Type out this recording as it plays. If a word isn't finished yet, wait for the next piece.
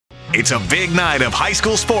It's a big night of high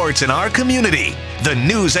school sports in our community. The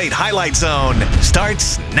News 8 Highlight Zone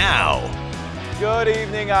starts now. Good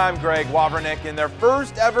evening, I'm Greg Wawrnick. In their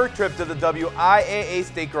first ever trip to the WIAA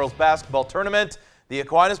State Girls Basketball Tournament, the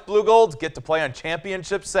Aquinas Blue Golds get to play on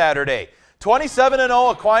Championship Saturday.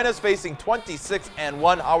 27-0 Aquinas facing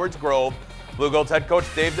 26-1 Howard's Grove. Blue Golds head coach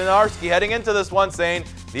Dave Donarski heading into this one saying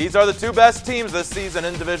these are the two best teams this season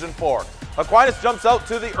in Division 4. Aquinas jumps out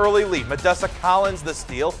to the early lead. Medessa Collins the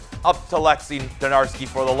steal, up to Lexi Donarski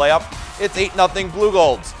for the layup. It's 8-0 Blue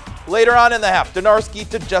Golds. Later on in the half, Donarski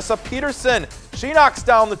to Jessa Peterson. She knocks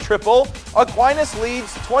down the triple. Aquinas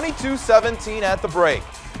leads 22-17 at the break.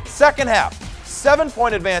 Second half,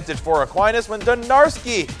 7-point advantage for Aquinas when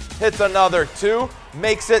Donarski hits another two,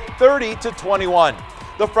 makes it 30-21.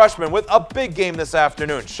 The freshman with a big game this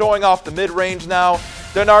afternoon, showing off the mid-range now.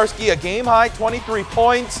 Donarski a game-high 23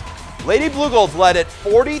 points. Lady Blue Golds led it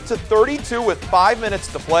 40-32 with 5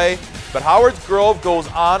 minutes to play, but Howard's Grove goes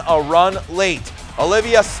on a run late.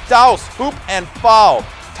 Olivia Staus, hoop and foul.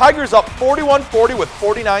 Tigers up 41-40 with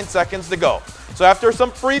 49 seconds to go. So after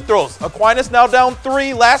some free throws, Aquinas now down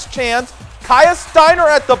 3, last chance. Kaya Steiner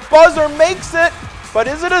at the buzzer makes it, but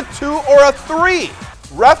is it a 2 or a 3?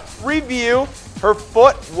 Ref review, her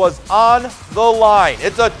foot was on the line.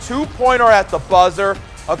 It's a 2-pointer at the buzzer.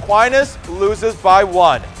 Aquinas loses by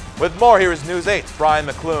 1. With more, here is News 8's Brian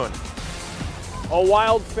McClune. A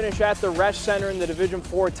wild finish at the Resch Center in the Division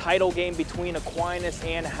 4 title game between Aquinas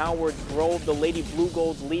and Howard's Grove. The Lady Blue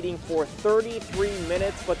Golds leading for 33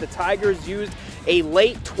 minutes, but the Tigers used a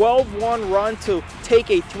late 12-1 run to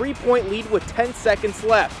take a 3-point lead with 10 seconds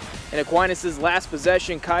left. In Aquinas' last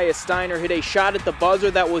possession, Kaya Steiner hit a shot at the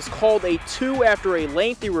buzzer that was called a 2 after a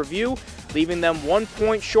lengthy review, leaving them 1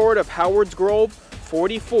 point short of Howard's Grove,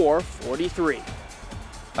 44-43.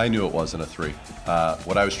 I knew it wasn't a 3.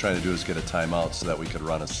 What I was trying to do is get a timeout so that we could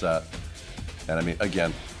run a set. And I mean,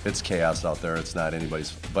 again, it's chaos out there. It's not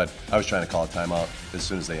anybody's, but I was trying to call a timeout as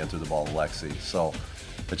soon as they entered the ball to Lexi. So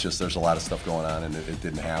it's just, there's a lot of stuff going on and it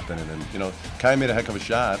didn't happen. And then, you know, Kai made a heck of a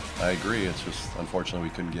shot. I agree. It's just, unfortunately,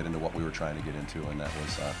 we couldn't get into what we were trying to get into, and that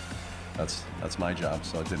was, that's my job,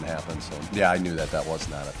 so it didn't happen. So yeah, I knew that was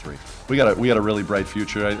not a 3. We got a really bright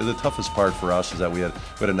future. The toughest part for us is that we had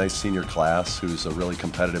a nice senior class who's a really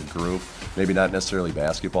competitive group. Maybe not necessarily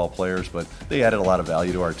basketball players, but they added a lot of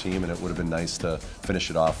value to our team, and it would have been nice to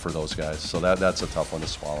finish it off for those guys. So that's a tough one to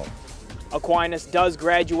swallow. Aquinas does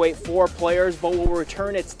graduate 4 players, but will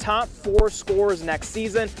return its top 4 scorers next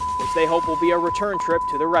season, which they hope will be a return trip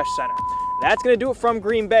to the Resch Center. That's going to do it from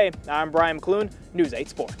Green Bay. I'm Brian McClune, News 8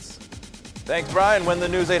 Sports. Thanks, Brian. When the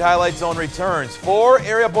News 8 Highlight Zone returns, 4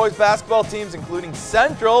 area boys basketball teams, including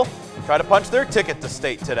Central, try to punch their ticket to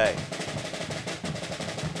state today.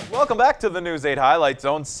 Welcome back to the News 8 Highlight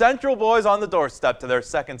Zone. Central boys on the doorstep to their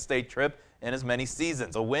second state trip in as many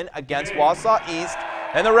seasons. A win against Wausau East,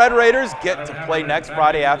 and the Red Raiders get to play next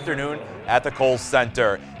Friday afternoon at the Kohl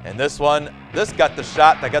Center. And this got the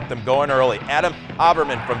shot that got them going early. Adam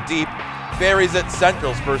Haberman from deep buries it,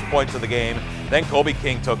 Central's first points of the game. Then Kobe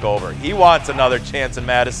King took over. He wants another chance in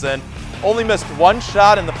Madison. Only missed 1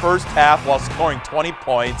 shot in the first half while scoring 20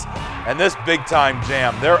 points. And this big-time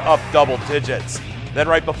jam, they're up double digits. Then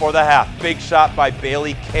right before the half, big shot by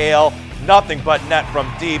Bailey Kale. Nothing but net from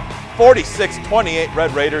deep. 46-28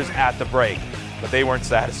 Red Raiders at the break. But they weren't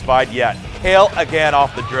satisfied yet. Kale again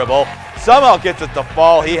off the dribble. Somehow gets it to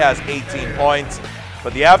fall. He has 18 points.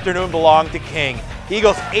 But the afternoon belonged to King. He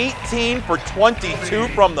goes 18 for 22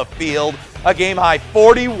 from the field. A game-high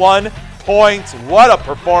 41 points. What a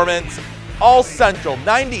performance. All Central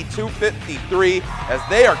 92-53 as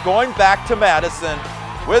they are going back to Madison.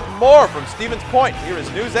 With more from Stevens Point, here is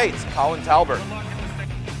News 8's Colin Talbert.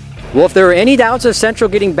 Well, if there were any doubts of Central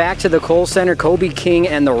getting back to the Kohl Center, Kobe King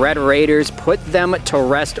and the Red Raiders put them to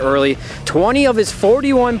rest early. 20 of his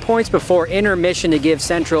 41 points before intermission to give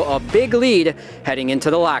Central a big lead heading into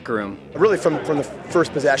the locker room. Really from the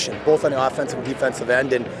first possession, both on the offensive and defensive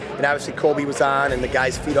end, and obviously Kobe was on and the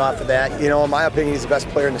guys feed off of that. You know, in my opinion, he's the best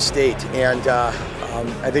player in the state, and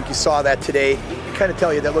I think you saw that today. I kind of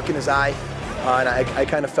tell you that look in his eye. And I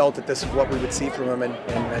kind of felt that this is what we would see from him, and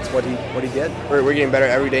that's what he did. We're getting better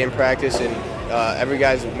every day in practice, and every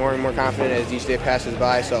guy's more and more confident as each day passes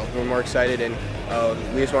by, so we're more excited, and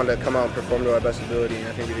we just wanted to come out and perform to our best ability, and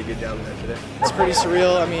I think we did a good job of that today. It's pretty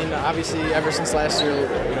surreal. I mean, obviously, ever since last year,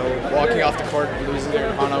 you know, walking off the court and losing there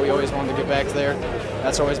in Hana, we always wanted to get back there.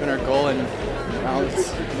 That's always been our goal, and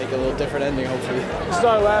let's make a little different ending, hopefully. This is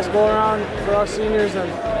our last go-around for us seniors,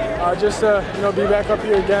 and just to be back up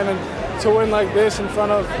here again and to win like this in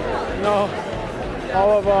front of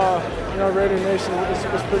all of Raider Nation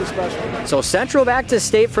is pretty special. So Central back to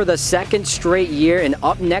state for the second straight year, and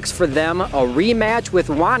up next for them, a rematch with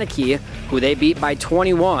Waunakee, who they beat by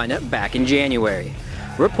 21 back in January.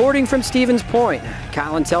 Reporting from Stevens Point,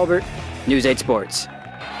 Colin Talbert, News 8 Sports.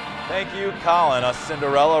 Thank you, Colin. A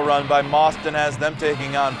Cinderella run by Mauston has them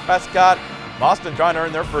taking on Prescott. Mauston trying to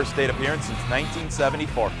earn their first state appearance since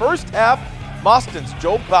 1974. First half, Mauston's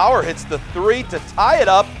Joe Bauer hits the 3 to tie it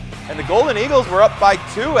up, and the Golden Eagles were up by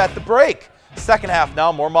 2 at the break. Second half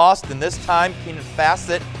now, more Mauston. This time, Keenan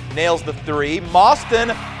Fassett nails the 3.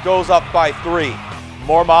 Mauston goes up by 3.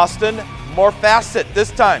 More Mauston, more Fassett.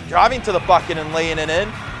 This time, driving to the bucket and laying it in.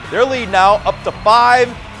 Their lead now up to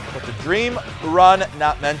 5, but the dream run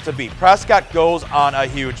not meant to be. Prescott goes on a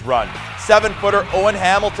huge run. 7-footer Owen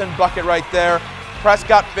Hamilton bucket right there.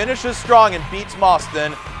 Prescott finishes strong and beats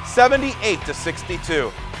Mauston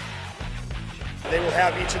 78-62. They will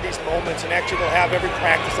have each of these moments, and actually they'll have every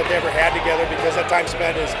practice that they ever had together, because that time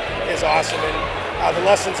spent is awesome. And the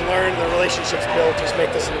lessons learned, the relationships built just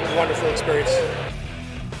make this a wonderful experience.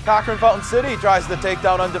 Cochran Fountain City tries to take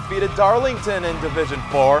down undefeated Darlington in Division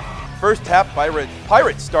 4. First half,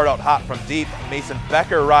 Pirates start out hot from deep. Mason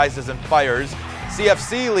Becker rises and fires.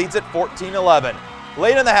 CFC leads at 14-11.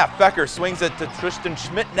 Late in the half, Becker swings it to Tristan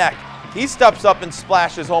Schmidtneck. He steps up and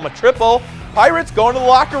splashes home a triple. Pirates go into the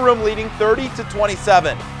locker room leading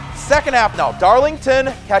 30-27. Second half now,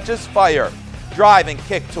 Darlington catches fire. Drive and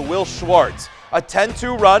kick to Will Schwartz. A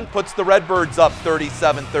 10-2 run puts the Redbirds up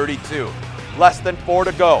 37-32. Less than 4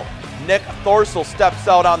 to go. Nick Thorsell steps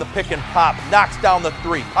out on the pick and pop, knocks down the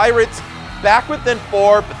 3. Pirates back within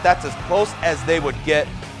 4, but that's as close as they would get.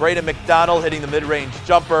 Braden McDonald hitting the mid-range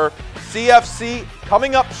jumper. CFC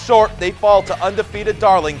coming up short. They fall to undefeated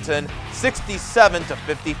Darlington,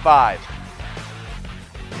 67-55.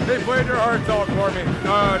 They played their hearts out for me.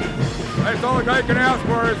 That's all the guy can ask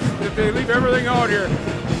for is if they leave everything out here.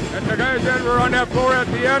 And the guys that were on that floor at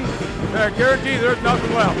the end, I guarantee there's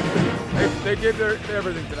nothing left. They gave their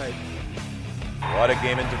everything tonight. What a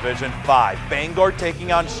game in Division 5. Bangor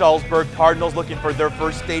taking on Shullsburg. Cardinals looking for their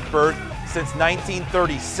first state berth since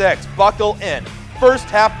 1936. Buckle in. First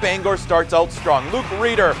half, Bangor starts out strong. Luke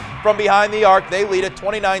Reeder from behind the arc. They lead at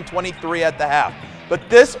 29-23 at the half. But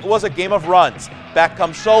this was a game of runs. Back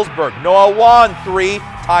comes Shullsburg. Noah Wan, 3,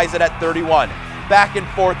 ties it at 31. Back and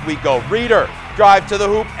forth we go. Reeder drive to the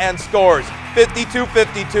hoop and scores.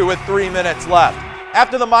 52-52 with 3 minutes left.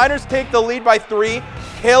 After the Miners take the lead by 3,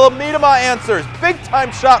 Caleb Miedema answers. Big time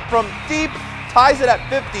shot from deep, ties it at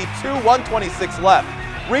 52, 126 left.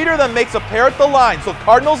 Reeder then makes a pair at the line, so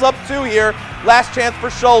Cardinals up 2 here. Last chance for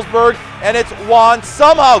Shullsburg, and it's Juan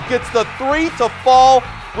somehow gets the 3 to fall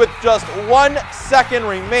with just 1 second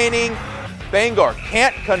remaining. Bangor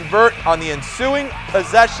can't convert on the ensuing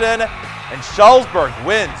possession, and Shullsburg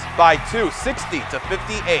wins by 2,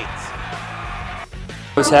 60-58.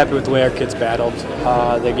 I was happy with the way our kids battled.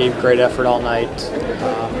 They gave great effort all night.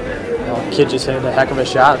 Kid just hit a heck of a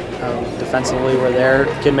shot. Defensively, we're there.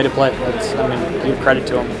 The kid made a play. Give credit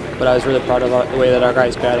to him. But I was really proud of the way that our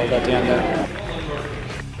guys battled at the end there.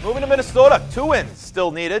 Moving to Minnesota, 2 wins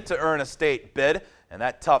still needed to earn a state bid. And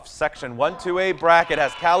that tough Section 1-2A bracket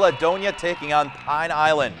has Caledonia taking on Pine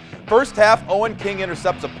Island. First half, Owen King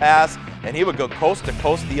intercepts a pass, and he would go coast to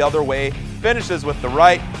coast the other way. Finishes with the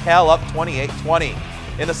right, Cal up 28-20.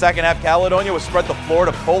 In the second half, Caledonia was spread the floor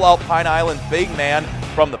to pull out Pine Island's big man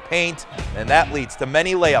from the paint, and that leads to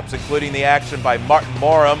many layups, including the action by Martin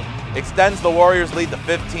Morum. Extends the Warriors' lead to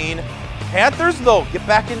 15. Panthers, though, get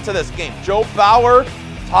back into this game. Joe Bauer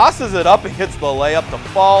tosses it up and gets the layup to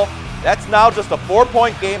fall. That's now just a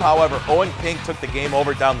 4-point game. However, Owen King took the game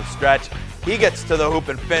over down the stretch. He gets to the hoop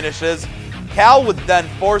and finishes. Cal would then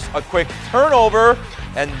force a quick turnover,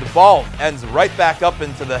 and the ball ends right back up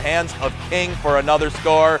into the hands of King for another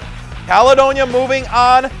score. Caledonia moving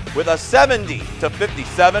on with a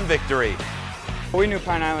 70-57 victory. We knew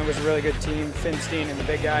Pine Island was a really good team. Finstein and the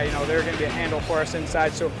big guy, they were going to be a handle for us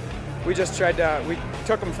inside. So we just tried to, we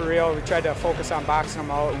took them for real. We tried to focus on boxing them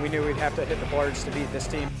out, and we knew we'd have to hit the boards to beat this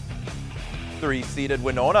team. 3-seeded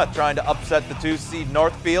Winona trying to upset the 2-seed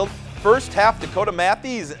Northfield. First half, Dakota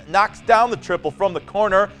Matthews knocks down the triple from the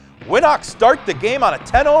corner. Winnock start the game on a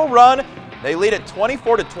 10-0 run. They lead at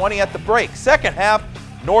 24-20 at the break. Second half,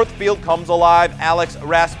 Northfield comes alive. Alex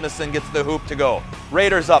Rasmussen gets the hoop to go.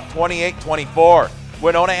 Raiders up 28-24.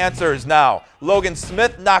 Winona answers now. Logan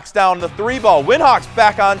Smith knocks down the 3-ball. Winhawks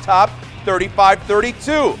back on top,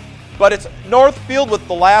 35-32. But it's Northfield with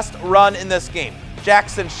the last run in this game.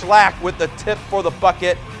 Jackson Schlack with the tip for the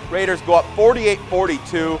bucket. Raiders go up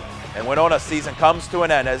 48-42, and Winona's season comes to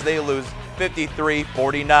an end as they lose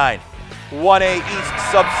 53-49. 1A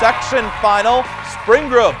East subsection final. Spring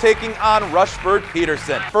Grove taking on Rushford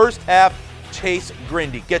Peterson. First half, Chase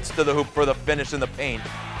Grindy gets to the hoop for the finish in the paint.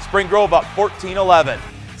 Spring Grove up 14-11.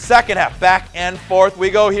 Second half, back and forth we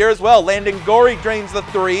go here as well. Landon Gorey drains the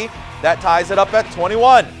three. That ties it up at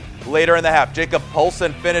 21. Later in the half, Jacob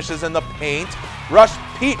Polson finishes in the paint. Rush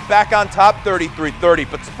Pete back on top, 33-30.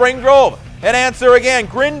 But Spring Grove, an answer again.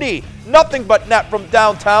 Grindy, nothing but net from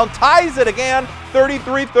downtown, ties it again,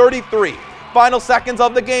 33-33. Final seconds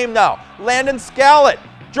of the game now. Landon Scallett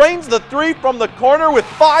drains the three from the corner with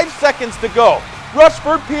 5 seconds to go.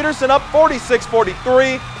 Rushford Peterson up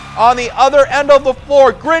 46-43. On the other end of the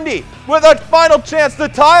floor, Grindy with a final chance to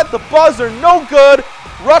tie at the buzzer, no good.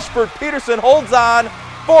 Rushford Peterson holds on,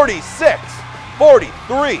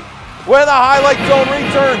 46-43. When the highlight zone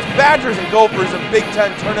returns, Badgers and Gophers in Big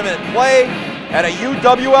Ten tournament play, and a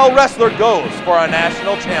UWL wrestler goes for a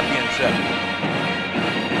national championship.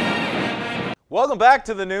 Welcome back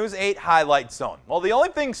to the News 8 Highlight Zone. Well, the only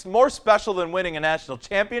thing more special than winning a national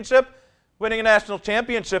championship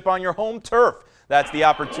on your home turf. That's the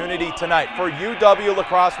opportunity tonight for UW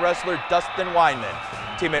lacrosse wrestler Dustin Weinman.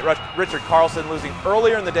 Teammate Richard Carlson losing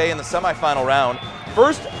earlier in the day in the semifinal round.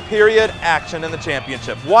 First period action in the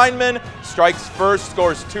championship. Weinman strikes first,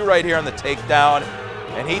 scores 2 right here on the takedown,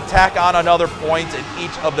 and he'd tack on another point in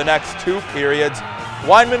each of the next 2 periods.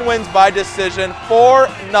 Weinman wins by decision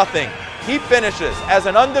 4-0. He finishes as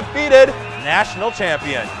an undefeated national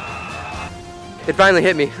champion. It finally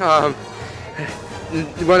hit me.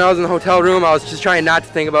 When I was in the hotel room, I was just trying not to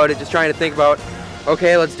think about it, just trying to think about,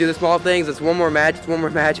 okay, let's do the small things, it's one more match,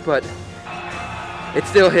 but it's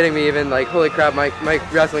still hitting me even, like, holy crap, my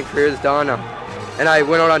wrestling career is done, and I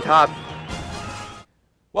went out on top.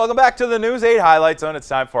 Welcome back to the News 8 Highlight Zone. It's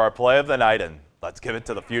time for our play of the night, and let's give it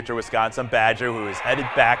to the future Wisconsin Badger, who is headed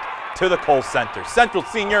back to the Kohl Center. Central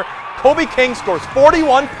senior Kobe King scores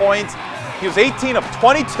 41 points. He was 18 of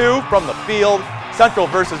 22 from the field. Central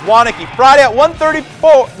versus Waunakee Friday at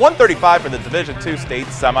 1:35 for the Division II state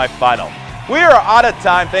semifinal. We are out of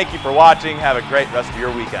time. Thank you for watching. Have a great rest of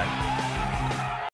your weekend.